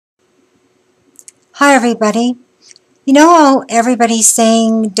Hi everybody. You know how everybody's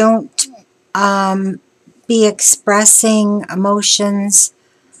saying don't be expressing emotions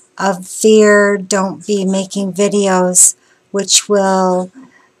of fear, don't be making videos which will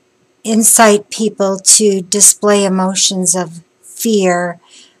incite people to display emotions of fear,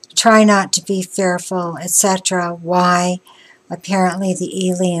 try not to be fearful, etc. Why? Apparently the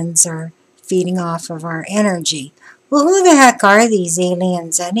aliens are feeding off of our energy. Well, who the heck are these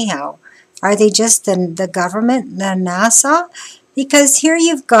aliens anyhow? Are they just the government, the NASA? Because here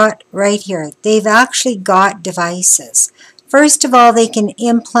you've got, right here, they've actually got devices. First of all, they can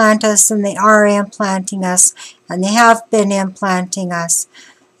implant us, and they are implanting us, and they have been implanting us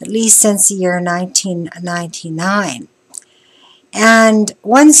at least since the year 1999. And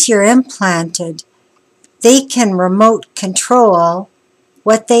once you're implanted, they can remote control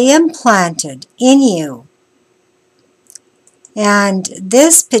what they implanted in you. And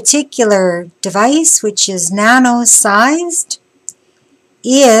this particular device, which is nano-sized,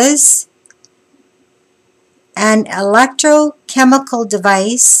 is an electrochemical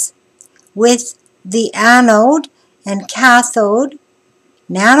device with the anode and cathode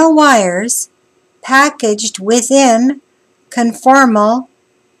nanowires packaged within conformal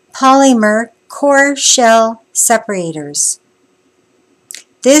polymer core shell separators.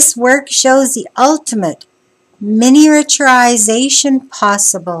 This work shows the ultimate miniaturization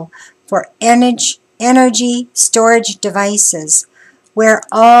possible for energy storage devices, where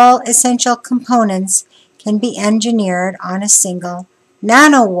all essential components can be engineered on a single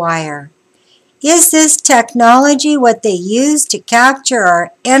nanowire. Is this technology what they use to capture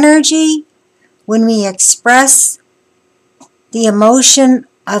our energy when we express the emotion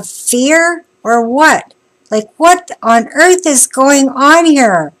of fear, or what? Like, what on earth is going on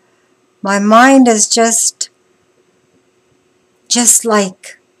here? My mind is just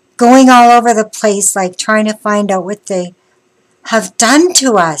like going all over the place, like trying to find out what they have done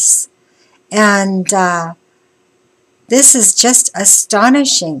to us. And this is just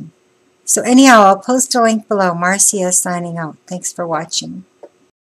astonishing. So anyhow, I'll post a link below. Marcia signing out. Thanks for watching.